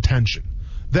defense's attention.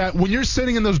 That when you're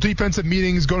sitting in those defensive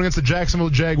meetings going against the Jacksonville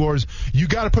Jaguars, you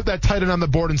got to put that tight end on the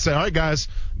board and say, all right, guys,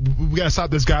 we got to stop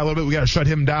this guy a little bit. We got to shut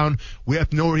him down. We have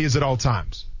to know where he is at all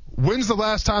times. When's the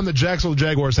last time the Jacksonville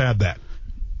Jaguars had that?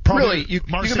 Probably really, you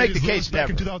can make the case back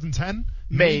never. In 2010?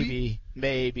 Maybe.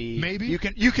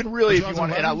 You can really, if you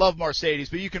want, and I love Mercedes,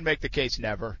 but you can make the case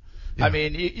never. Yeah. I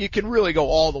mean, you can really go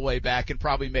all the way back and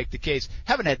probably make the case.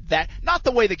 Haven't had that, not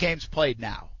the way the game's played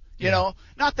now. You know,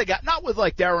 not with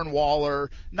like Darren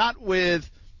Waller, not with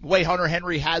the way Hunter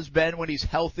Henry has been when he's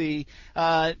healthy,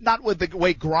 not with the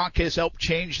way Gronk has helped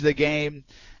change the game,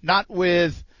 not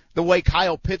with the way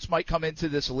Kyle Pitts might come into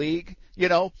this league. You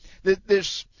know, they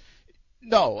just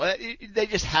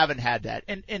haven't had that.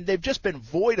 And they've just been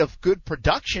void of good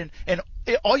production. And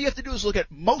all you have to do is look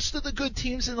at most of the good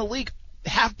teams in the league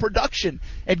have production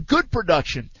and good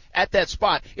production at that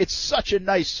spot. It's such a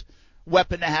nice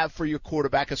weapon to have for your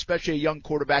quarterback, especially a young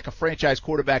quarterback, a franchise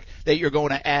quarterback that you're going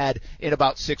to add in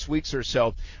about 6 weeks or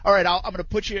so. All right, I'm going to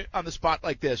put you on the spot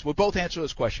like this. We'll both answer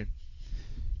this question.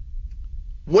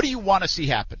 What do you want to see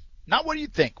happen? Not what do you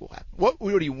think will happen. What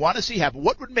do you want to see happen?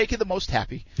 What would make you the most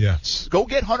happy? Yeah. Go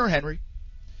get Hunter Henry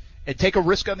and take a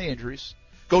risk on the injuries.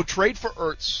 Go trade for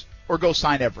Ertz or go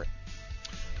sign Everett.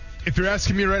 If you're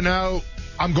asking me right now,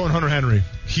 I'm going Hunter Henry.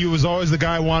 He was always the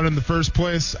guy I wanted in the first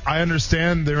place. I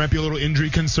understand there might be a little injury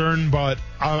concern, but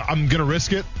I'm going to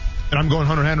risk it, and I'm going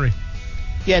Hunter Henry.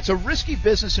 Yeah, it's a risky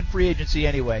business in free agency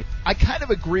anyway. I kind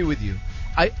of agree with you.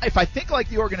 If I think like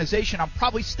the organization, I'm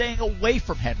probably staying away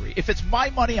from Henry. If it's my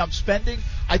money I'm spending,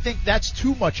 I think that's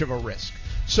too much of a risk.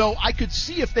 So I could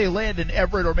see if they land in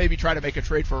Everett or maybe try to make a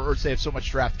trade for Ertz. They have so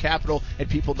much draft capital, and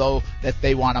people know that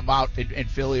they want him out in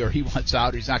Philly, or he wants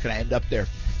out. He's not going to end up there.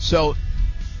 So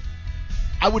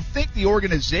I would think the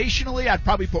organizationally, I'd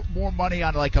probably put more money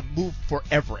on like a move for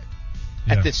Everett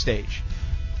at this stage.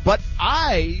 But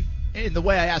in the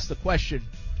way I asked the question,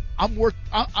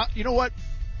 you know what?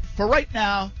 For right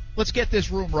now, let's get this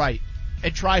room right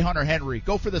and try Hunter Henry.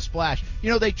 Go for the splash. You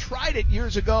know, they tried it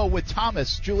years ago with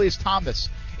Julius Thomas.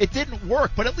 It didn't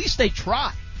work, but at least they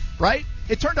tried, right?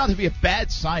 It turned out to be a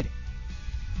bad signing.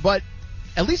 But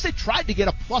at least they tried to get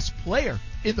a plus player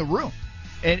in the room,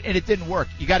 and it didn't work.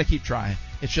 You got to keep trying.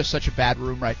 It's just such a bad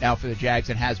room right now for the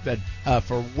Jags and has been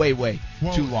for way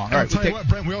too long. All right, tell you what,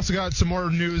 Brent, we also got some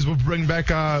more news we'll bring back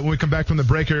when we come back from the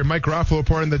break here. Mike Garofalo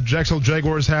reporting that Jacksonville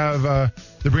Jaguars they're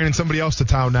bringing somebody else to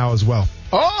town now as well.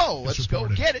 Oh, let's go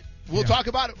get it. We'll talk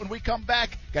about it when we come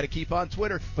back. Got to keep on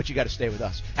Twitter, but you got to stay with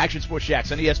us. Action Sports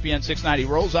Jacks on ESPN 690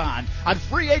 rolls on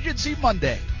Free Agency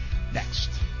Monday. Next.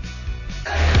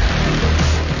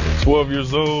 12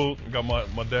 years old, got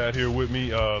my dad here with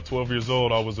me. 12 years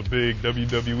old, I was a big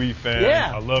WWE fan.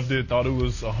 Yeah. I loved it, thought it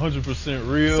was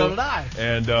 100% real. So did I.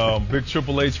 And big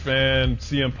Triple H fan.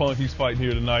 CM Punk, he's fighting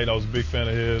here tonight. I was a big fan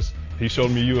of his. He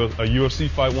showed me a UFC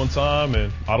fight one time,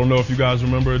 and I don't know if you guys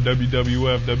remember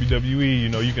WWF, WWE, you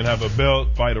know, you can have a belt,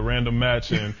 fight a random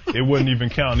match, and it wouldn't even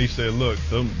count. He said, look,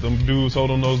 them dudes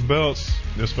holding those belts,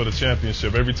 this for the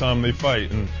championship every time they fight,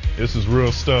 and this is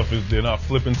real stuff. They're not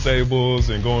flipping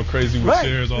tables and going crazy with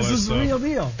chairs, all that stuff. This is the real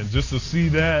deal. And just to see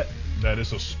that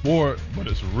it's a sport, but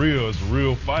it's real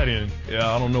fighting.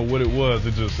 Yeah, I don't know what it was.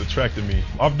 It just attracted me.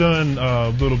 I've done a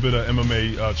little bit of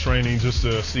MMA training just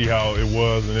to see how it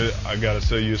was, and I got to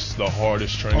tell you, it's the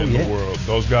hardest training in the world.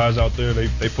 Those guys out there,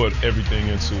 they put everything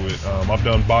into it. I've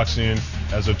done boxing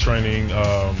as a training,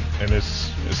 and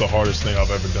it's the hardest thing I've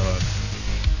ever done.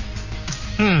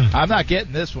 I'm not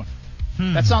getting this one.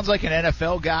 That sounds like an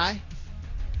NFL guy.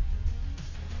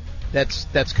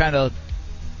 That's kind of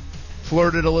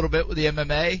flirted a little bit with the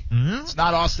MMA. Mm-hmm. It's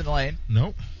not Austin Lane.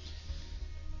 Nope.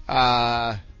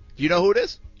 Do you know who it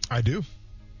is? I do.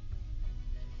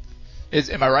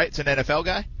 Am I right? It's an NFL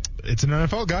guy? It's an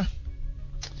NFL guy.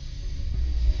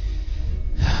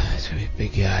 It's going to be a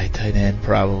big guy, tight end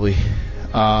probably.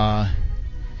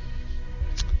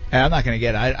 I'm not going to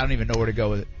get it. I don't even know where to go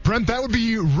with it. Brent, that would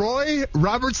be Roy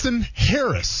Robertson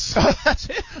Harris. That's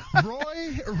it?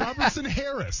 Roy Robertson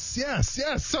Harris. Yes.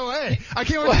 So, hey, I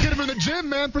can't wait to get him in the gym,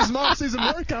 man, for some off-season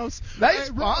workouts. That's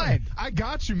hey, Roy, fine. I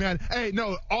got you, man. Hey,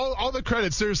 no, all the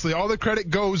credit, seriously, all the credit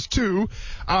goes to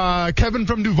Kevin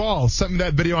from Duval. Sent me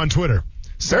that video on Twitter.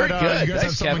 Very good. You guys Thanks,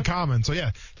 have something Kevin. in common. So,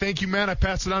 yeah, thank you, man. I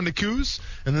passed it on to Coos,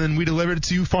 and then we delivered it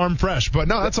to you farm fresh. But,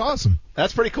 no, that's awesome.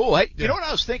 That's pretty cool. Hey, you know what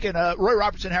I was thinking? Roy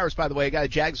Robertson Harris, by the way, a guy the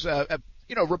Jags,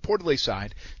 reportedly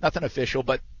signed. Nothing official,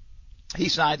 but he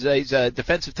signs. He's a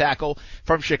defensive tackle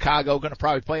from Chicago, going to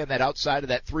probably play on that outside of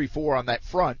that 3-4 on that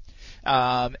front.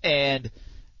 And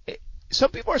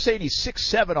some people are saying he's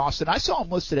 6'7", Austin. I saw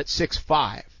him listed at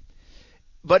 6'5".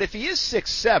 But if he is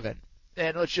 6'7",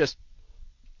 and just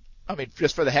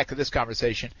for the heck of this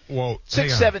conversation, 6'7",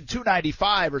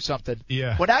 295 or something.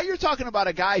 Yeah. Well, now you're talking about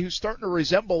a guy who's starting to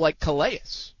resemble like Calais.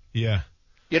 Yeah.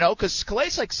 You know, because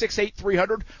Calais, like 6'8",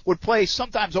 300, would play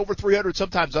sometimes over 300,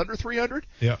 sometimes under 300.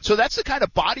 Yeah. So that's the kind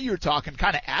of body you're talking,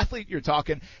 kind of athlete you're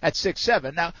talking at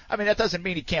 6'7". Now, that doesn't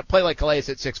mean he can't play like Calais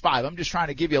at 6'5". I'm just trying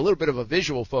to give you a little bit of a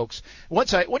visual, folks.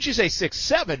 Once you say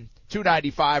 6'7",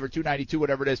 295 or 292,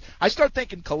 whatever it is, I start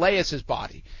thinking Calais'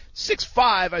 body.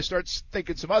 6'5", I start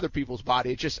thinking some other people's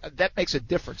body. It just, that makes a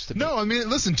difference to me. No,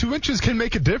 listen, 2 inches can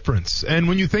make a difference. And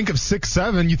when you think of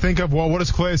 6'7", you think of, what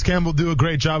does Calais Campbell do a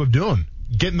great job of doing?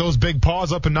 Getting those big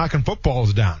paws up and knocking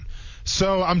footballs down.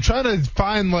 So I'm trying to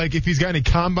find, if he's got any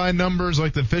combine numbers,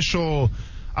 the official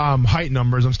height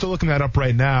numbers. I'm still looking that up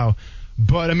right now.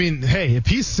 But, hey, if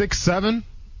he's 6'7",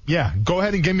 yeah, go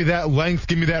ahead and give me that length,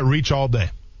 give me that reach all day.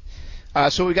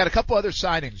 So we got a couple other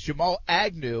signings. Jamal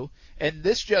Agnew, and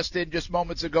this just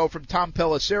moments ago from Tom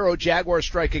Pelissero. Jaguars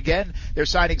strike again. They're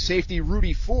signing safety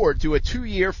Rudy Ford to a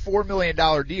 2-year, $4 million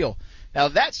deal. Now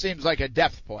that seems like a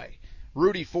depth play.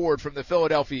 Rudy Ford from the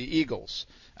Philadelphia Eagles,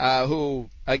 who,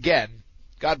 again,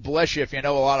 God bless you if you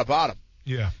know a lot about him.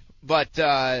 Yeah.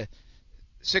 But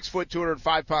 6 foot,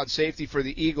 205-pound safety for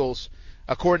the Eagles,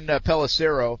 according to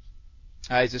Pelissero.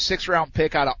 He's a 6th-round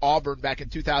pick out of Auburn back in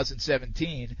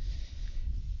 2017.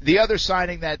 The other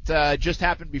signing that just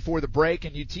happened before the break,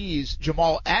 and you tease,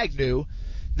 Jamal Agnew.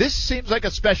 This seems like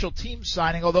a special team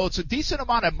signing, although it's a decent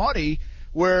amount of money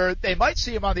where they might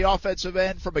see him on the offensive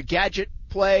end from a gadget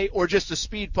play or just a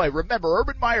speed play. Remember,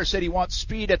 Urban Meyer said he wants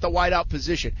speed at the wideout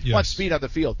position. He wants speed on the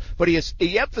field. But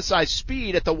he emphasized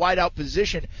speed at the wideout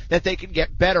position that they can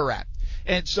get better at.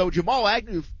 And so Jamal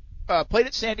Agnew played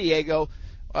at San Diego,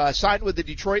 signed with the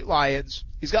Detroit Lions.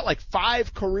 He's got like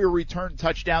 5 career return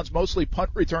touchdowns, mostly punt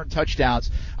return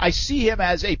touchdowns. I see him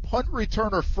as a punt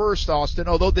returner first, Austin,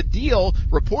 although the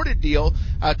reported deal,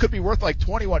 could be worth like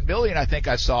 $21 million, I think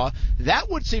I saw.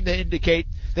 That would seem to indicate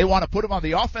they want to put him on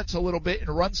the offense a little bit and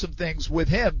run some things with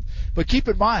him. But keep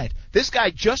in mind, this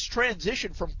guy just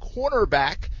transitioned from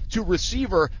cornerback to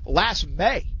receiver last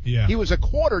May. Yeah. He was a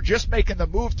corner just making the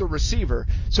move to receiver.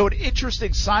 So an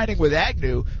interesting signing with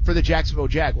Agnew for the Jacksonville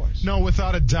Jaguars. No,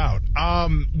 without a doubt.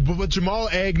 But with Jamal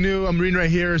Agnew, I'm reading right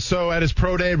here, so at his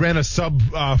pro day ran a sub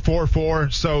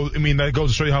 4.4. So, I mean, that goes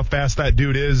to show you how fast that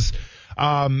dude is.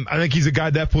 I think he's a guy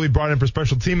definitely brought in for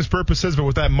special teams purposes, but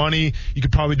with that money, you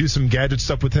could probably do some gadget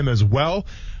stuff with him as well.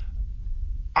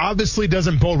 Obviously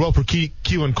doesn't bode well for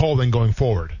Keelan Cole then going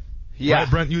forward. Yeah. Right,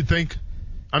 Brent, you'd think?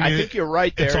 I think you're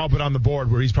right there. It's all but on the board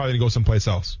where he's probably going to go someplace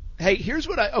else. Hey, here's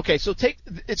what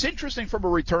it's interesting from a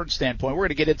return standpoint. We're going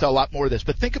to get into a lot more of this,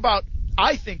 but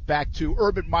I think back to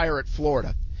Urban Meyer at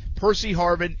Florida, Percy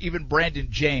Harvin, even Brandon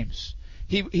James.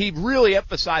 He really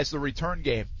emphasized the return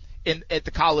game at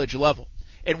the college level,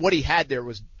 and what he had there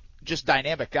was just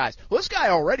dynamic guys. Well, this guy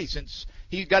already, since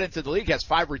he got into the league, has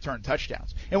 5 return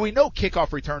touchdowns. And we know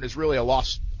kickoff return is really a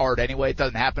lost art anyway. It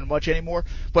doesn't happen much anymore.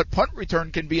 But punt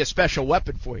return can be a special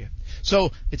weapon for you.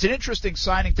 So it's an interesting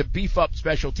signing to beef up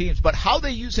special teams. But how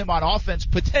they use him on offense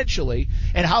potentially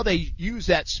and how they use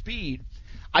that speed,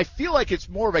 I feel like it's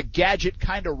more of a gadget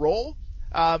kind of role.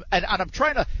 And I'm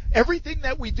trying to – everything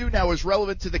that we do now is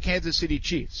relevant to the Kansas City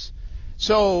Chiefs.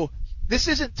 So – this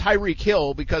isn't Tyreek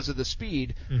Hill because of the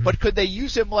speed, but could they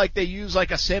use him like they use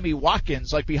like a Sammy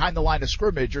Watkins, like behind the line of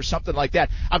scrimmage or something like that?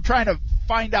 I'm trying to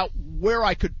find out where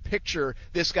I could picture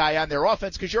this guy on their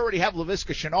offense because you already have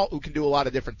Laviska Shenault who can do a lot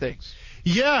of different things.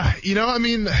 Yeah, I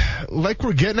mean, like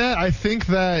we're getting at, I think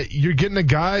that you're getting a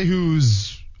guy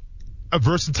who's a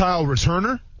versatile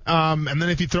returner, and then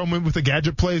if you throw him in with a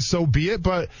gadget play, so be it,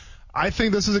 but I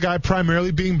think this is a guy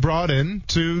primarily being brought in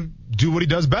to do what he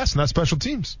does best, and that's special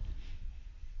teams.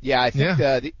 Yeah, I think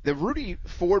the Rudy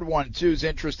Ford one, too, is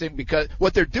interesting because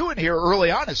what they're doing here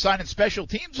early on is signing special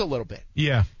teams a little bit.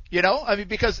 Yeah. I mean,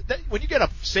 because when you get a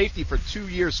safety for 2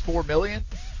 years, $4 million,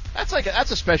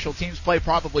 that's a special teams play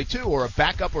probably, too, or a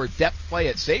backup or a depth play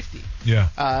at safety. Yeah.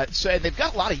 And they've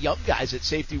got a lot of young guys at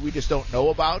safety we just don't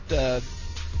know about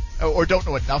or don't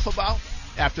know enough about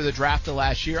after the draft of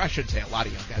last year. I shouldn't say a lot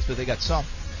of young guys, but they got some.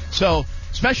 So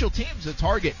special teams a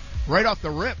target right off the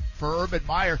rip for Urban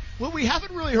Meyer. Well, we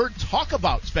haven't really heard talk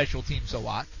about special teams a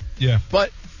lot. Yeah.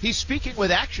 But he's speaking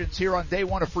with actions here on day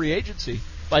one of free agency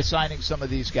by signing some of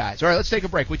these guys. All right, let's take a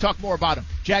break. We talk more about them.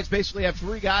 Jags basically have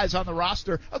 3 guys on the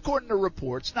roster, according to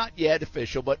reports. Not yet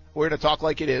official, but we're going to talk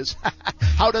like it is.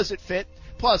 How does it fit?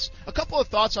 Plus, a couple of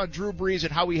thoughts on Drew Brees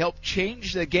and how he helped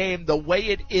change the game the way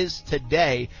it is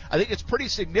today. I think it's pretty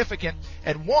significant.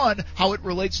 And one, how it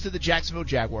relates to the Jacksonville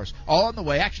Jaguars. All on the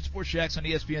way. Action Sports Jax on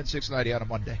ESPN 690 on a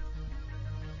Monday.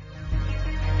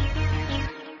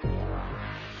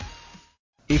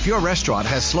 If your restaurant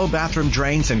has slow bathroom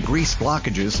drains and grease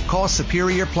blockages, call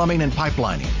Superior Plumbing and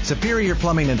Pipelining. Superior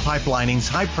Plumbing and Pipelining's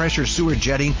high-pressure sewer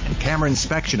jetting and camera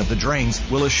inspection of the drains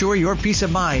will assure your peace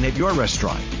of mind at your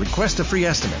restaurant. Request a free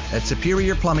estimate at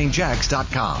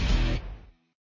SuperiorPlumbingJax.com.